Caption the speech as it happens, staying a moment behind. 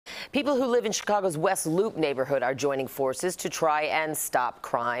People who live in Chicago's West Loop neighborhood are joining forces to try and stop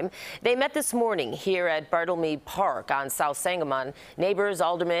crime. They met this morning here at Bartlemy Park on South Sangamon. Neighbors,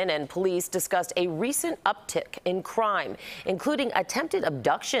 aldermen, and police discussed a recent uptick in crime, including attempted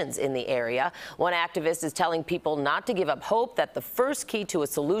abductions in the area. One activist is telling people not to give up hope, that the first key to a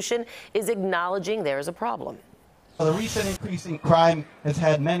solution is acknowledging there is a problem. The recent increase in crime has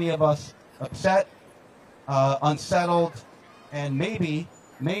had many of us upset, unsettled, and maybe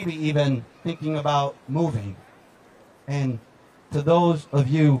even thinking about moving. And to those of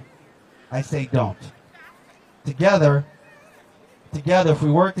you, I say don't. Together, if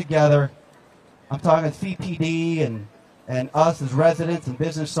we work together, I'm talking CPD and us as residents and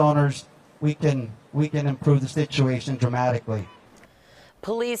business owners, we can improve the situation dramatically.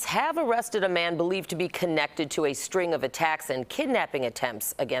 Police have arrested a man believed to be connected to a string of attacks and kidnapping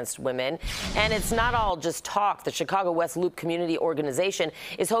attempts against women. And it's not all just talk. The Chicago West Loop Community Organization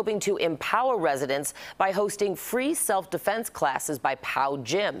is hoping to empower residents by hosting free self-defense classes by POW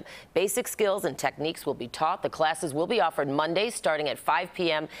Gym. Basic skills and techniques will be taught. The classes will be offered Mondays starting at 5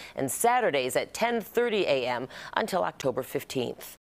 p.m. and Saturdays at 10:30 a.m. until October 15th.